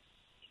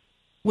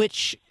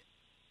 which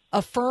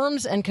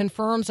affirms and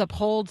confirms,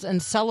 upholds,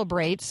 and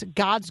celebrates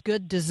God's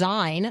good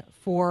design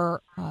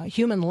for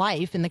human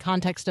life in the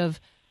context of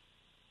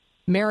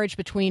marriage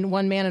between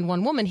one man and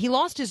one woman, he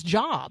lost his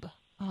job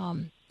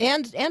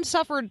and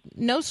suffered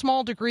no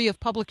small degree of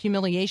public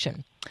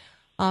humiliation.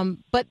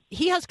 But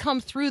he has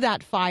come through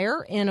that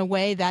fire in a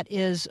way that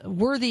is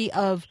worthy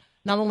of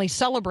not only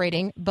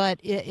celebrating, but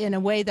in a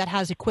way that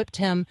has equipped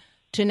him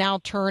to now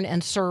turn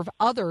and serve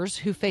others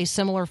who face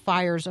similar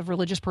fires of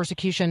religious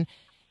persecution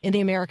in the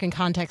American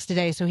context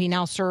today. So he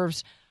now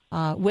serves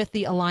with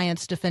the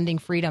Alliance Defending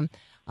Freedom.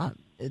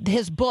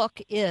 His book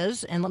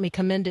is, and let me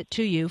commend it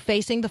to you,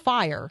 Facing the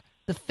Fire,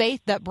 the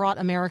faith that brought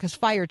America's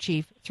fire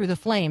chief through the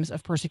flames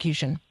of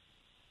persecution.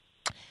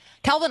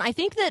 Calvin, I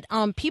think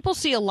that people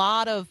see a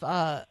lot of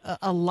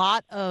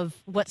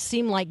what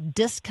seem like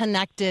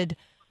disconnected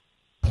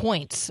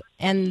points,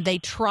 and they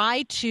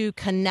try to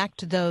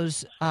connect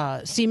those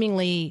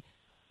seemingly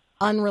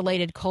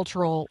unrelated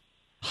cultural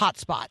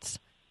hotspots.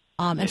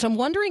 And so I'm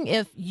wondering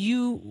if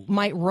you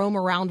might roam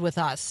around with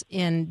us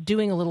in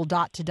doing a little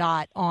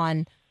dot-to-dot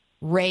on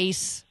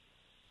race,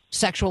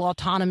 sexual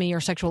autonomy or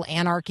sexual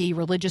anarchy,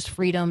 religious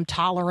freedom,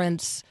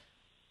 tolerance,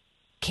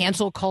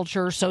 cancel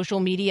culture,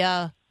 social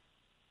media.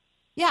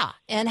 Yeah,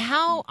 and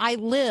how I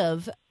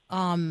live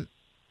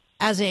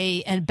as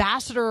an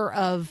ambassador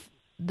of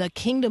the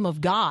kingdom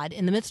of God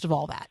in the midst of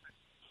all that.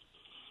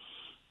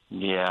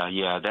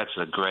 Yeah, that's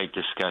a great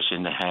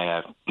discussion to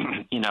have.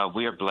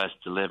 We are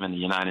blessed to live in the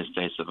United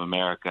States of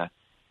America,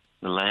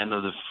 the land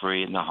of the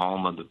free and the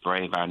home of the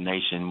brave. Our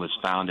nation was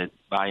founded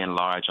by and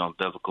large on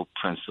biblical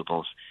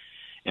principles.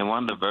 And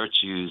one of the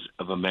virtues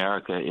of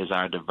America is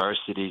our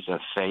diversities of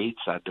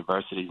faiths, our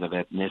diversities of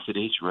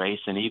ethnicities,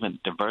 race, and even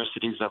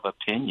diversities of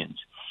opinions.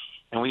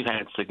 And we've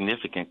had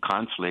significant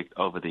conflict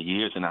over the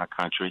years in our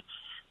country,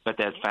 but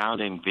that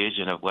founding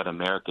vision of what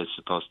America is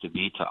supposed to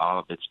be to all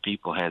of its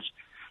people has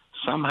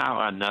somehow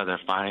or another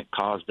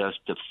caused us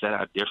to set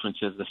our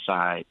differences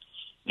aside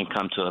and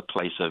come to a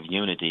place of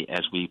unity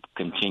as we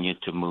continue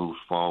to move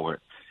forward.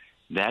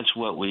 That's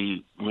what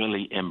we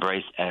really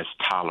embrace as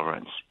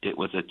tolerance. It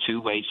was a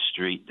two-way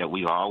street that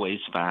we always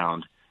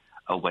found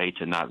a way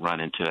to not run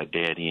into a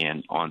dead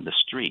end on the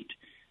street.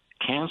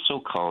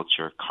 Cancel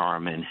culture,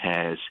 Carmen,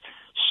 has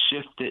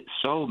shifted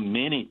so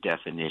many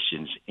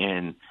definitions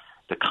in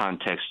the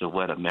context of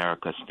what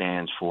America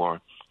stands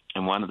for.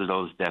 And one of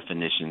those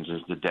definitions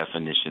is the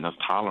definition of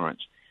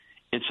tolerance.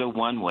 It's a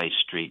one-way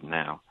street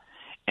now.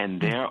 And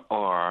there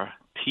are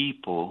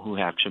people who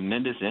have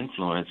tremendous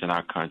influence in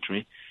our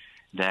country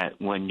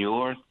that when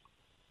you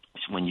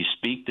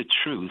speak the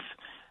truth,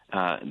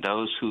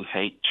 those who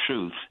hate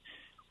truth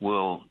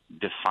will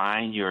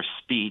define your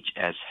speech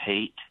as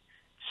hate,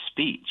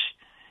 speech.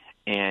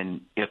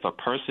 And if a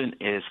person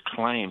is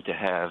claimed to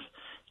have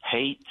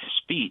hate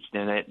speech,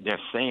 then they're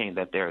saying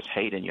that there's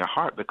hate in your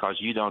heart because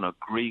you don't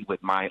agree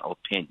with my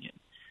opinion.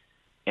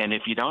 And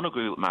if you don't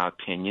agree with my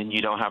opinion,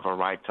 you don't have a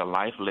right to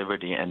life,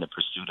 liberty, and the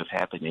pursuit of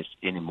happiness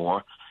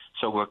anymore.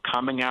 So we're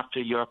coming after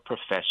your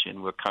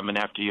profession, we're coming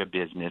after your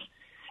business,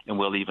 and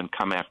we'll even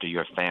come after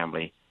your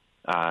family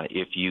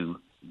if you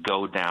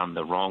go down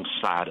the wrong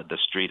side of the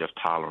street of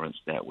tolerance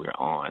that we're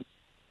on.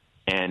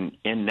 And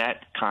in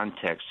that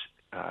context,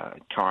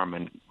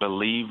 Carmen,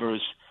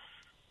 believers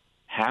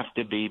have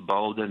to be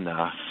bold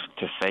enough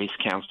to face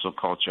cancel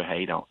culture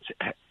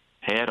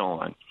head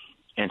on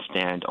and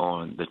stand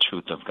on the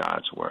truth of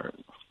God's word.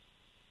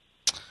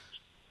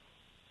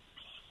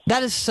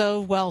 That is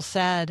so well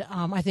said.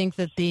 I think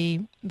that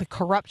the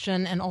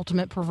corruption and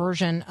ultimate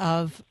perversion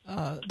of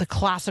the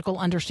classical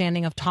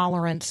understanding of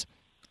tolerance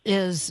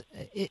is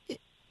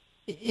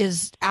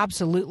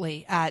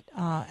absolutely at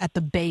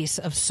the base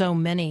of so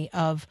many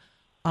of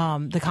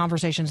the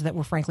conversations that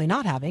we're frankly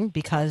not having,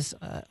 because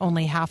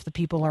only half the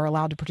people are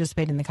allowed to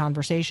participate in the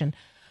conversation.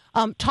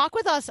 Talk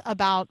with us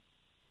about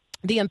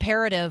the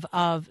imperative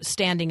of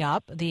standing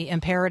up, the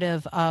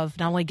imperative of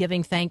not only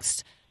giving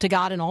thanks to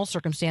God in all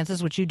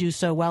circumstances, which you do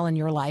so well in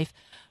your life,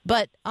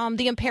 but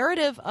the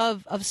imperative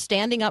of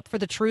standing up for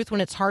the truth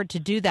when it's hard to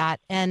do that,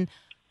 and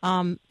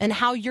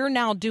how you're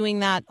now doing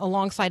that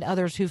alongside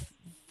others who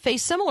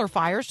face similar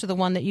fires to the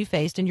one that you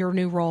faced in your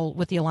new role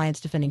with the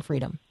Alliance Defending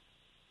Freedom.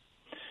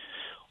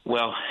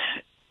 Well,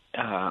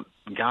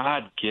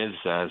 God gives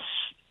us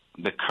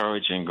the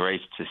courage and grace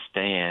to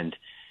stand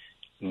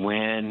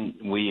when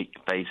we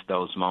face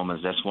those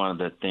moments. That's one of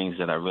the things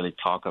that I really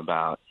talk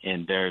about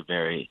in very,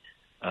 very,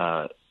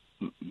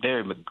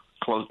 very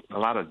close, a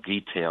lot of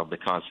detail,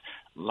 because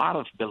a lot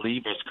of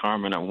believers,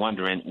 Carmen, are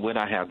wondering, would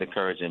I have the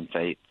courage and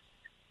faith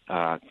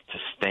to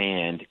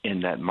stand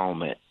in that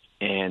moment?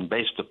 And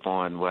based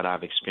upon what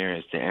I've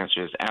experienced, the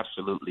answer is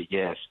absolutely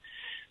yes.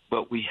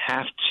 But we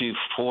have to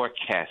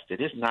forecast it.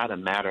 It's not a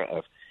matter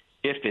of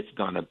if it's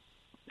going to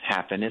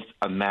happen. It's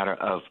a matter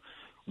of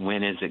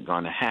when is it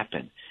going to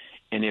happen.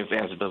 And if,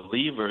 as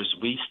believers,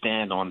 we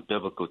stand on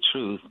biblical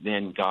truth,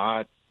 then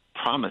God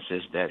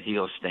promises that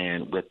he'll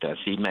stand with us.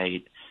 He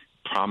made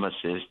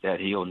promises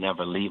that he'll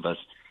never leave us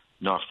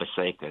nor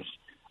forsake us.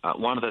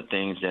 One of the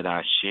things that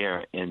I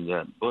share in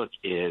the book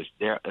is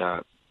there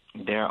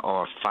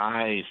are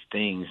 5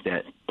 things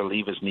that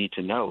believers need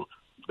to know.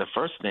 The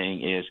first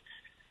thing is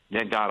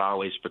that God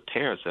always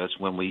prepares us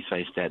when we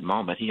face that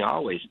moment. He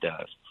always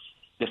does.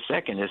 The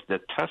second is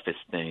the toughest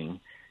thing.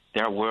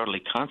 There are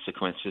worldly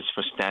consequences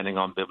for standing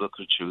on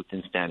biblical truth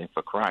and standing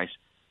for Christ.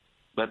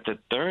 But the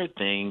third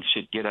thing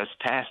should get us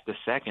past the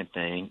second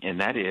thing, and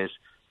that is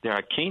there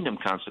are kingdom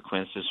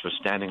consequences for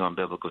standing on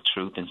biblical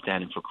truth and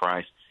standing for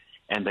Christ,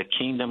 and the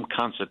kingdom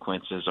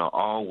consequences are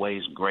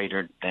always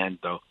greater than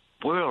the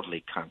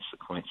worldly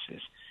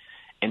consequences.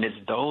 And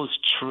it's those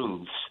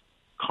truths,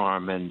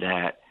 Carmen,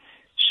 that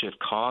should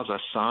cause a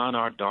son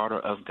or daughter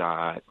of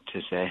God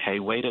to say, hey,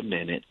 wait a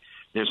minute,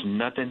 there's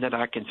nothing that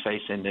I can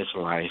face in this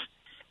life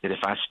that if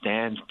I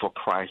stand for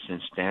Christ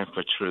and stand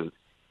for truth,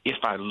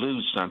 if I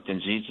lose something,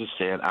 Jesus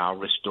said, I'll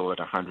restore it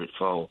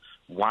 100-fold.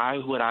 Why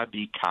would I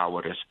be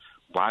cowardice?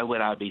 Why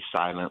would I be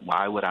silent?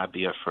 Why would I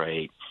be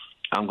afraid?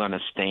 I'm going to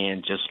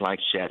stand just like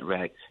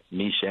Shadrach,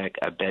 Meshach,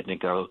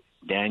 Abednego,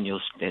 Daniel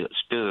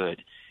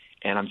stood,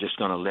 and I'm just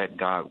going to let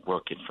God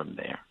work it from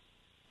there.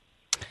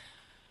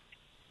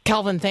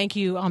 Calvin, thank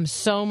you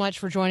so much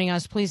for joining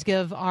us. Please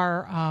give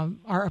our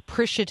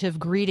appreciative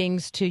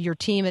greetings to your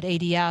team at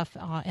ADF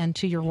and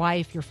to your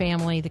wife, your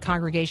family, the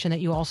congregation that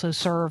you also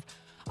serve.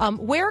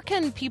 Where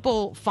can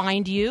people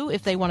find you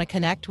if they want to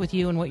connect with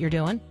you and what you're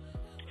doing?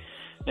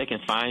 They can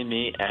find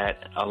me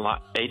at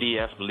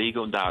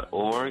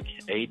adflegal.org,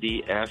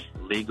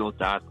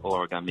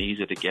 adflegal.org. I'm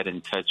easy to get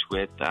in touch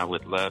with. I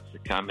would love to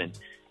come and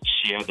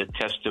share the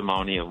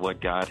testimony of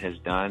what God has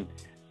done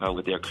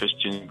with their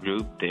Christian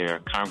group, their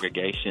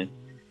congregation,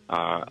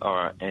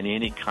 or in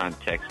any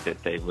context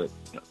that they would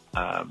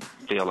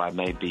feel I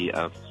may be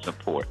of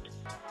support.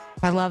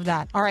 I love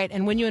that. All right,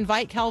 and when you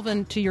invite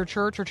Kelvin to your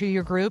church or to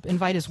your group,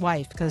 invite his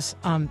wife, because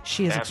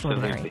she is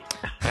extraordinary.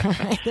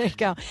 There you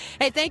go.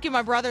 Hey, thank you,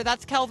 my brother.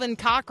 That's Kelvin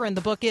Cochran.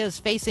 The book is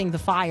Facing the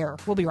Fire.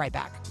 We'll be right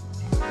back.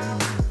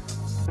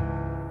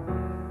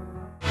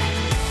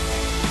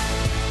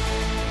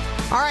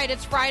 All right,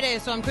 it's Friday,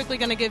 so I'm quickly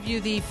going to give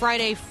you the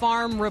Friday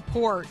Farm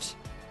Report.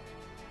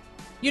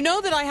 You know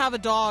that I have a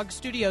dog,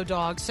 studio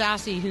dog,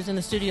 Sassy, who's in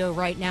the studio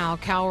right now,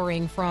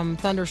 cowering from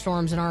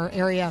thunderstorms in our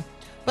area.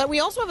 But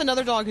we also have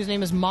another dog whose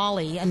name is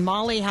Molly, and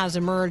Molly has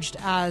emerged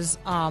as,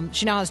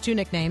 she now has 2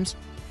 nicknames.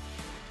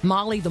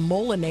 Molly the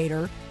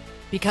Molinator,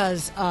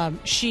 because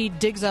she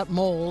digs up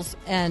moles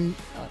and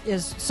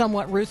is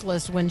somewhat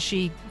ruthless when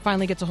she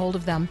finally gets a hold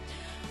of them.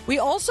 We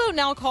also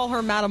now call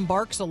her Madam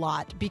Barks a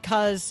lot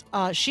because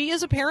she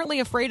is apparently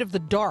afraid of the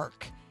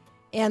dark.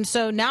 And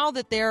so now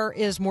that there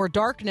is more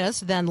darkness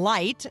than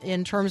light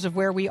in terms of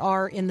where we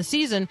are in the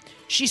season,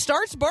 she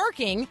starts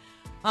barking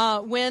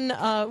when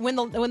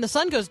the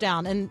sun goes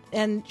down,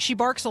 and she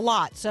barks a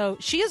lot. So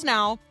she is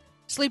now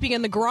sleeping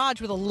in the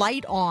garage with a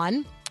light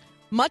on,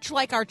 much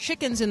like our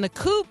chickens in the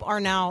coop are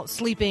now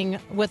sleeping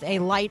with a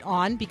light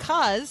on,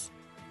 because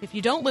if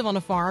you don't live on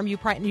a farm, you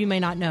may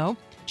not know,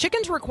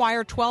 chickens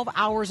require 12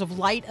 hours of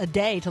light a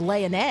day to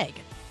lay an egg,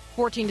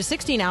 14 to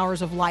 16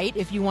 hours of light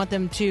if you want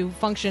them to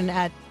function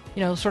at,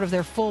 sort of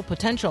their full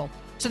potential.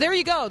 So there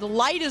you go. The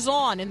light is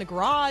on in the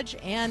garage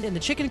and in the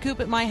chicken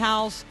coop at my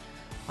house.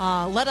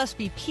 Let us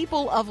be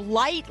people of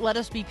light. Let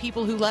us be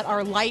people who let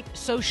our light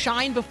so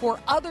shine before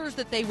others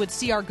that they would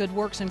see our good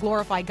works and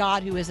glorify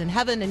God who is in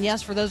heaven. And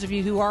yes, for those of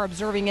you who are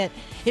observing it,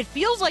 it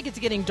feels like it's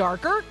getting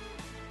darker,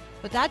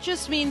 but that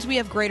just means we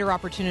have greater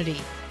opportunity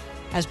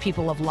as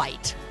people of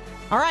light.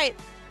 All right,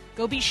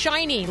 go be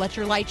shiny. Let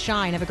your light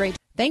shine. Have a great day.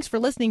 Thanks for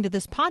listening to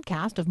this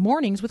podcast of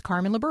Mornings with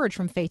Carmen LaBerge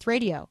from Faith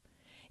Radio.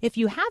 If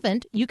you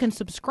haven't, you can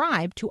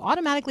subscribe to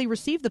automatically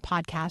receive the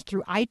podcast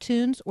through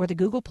iTunes or the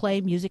Google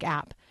Play Music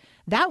app.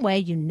 That way,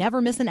 you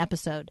never miss an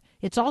episode.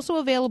 It's also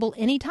available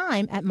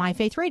anytime at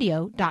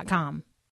myfaithradio.com.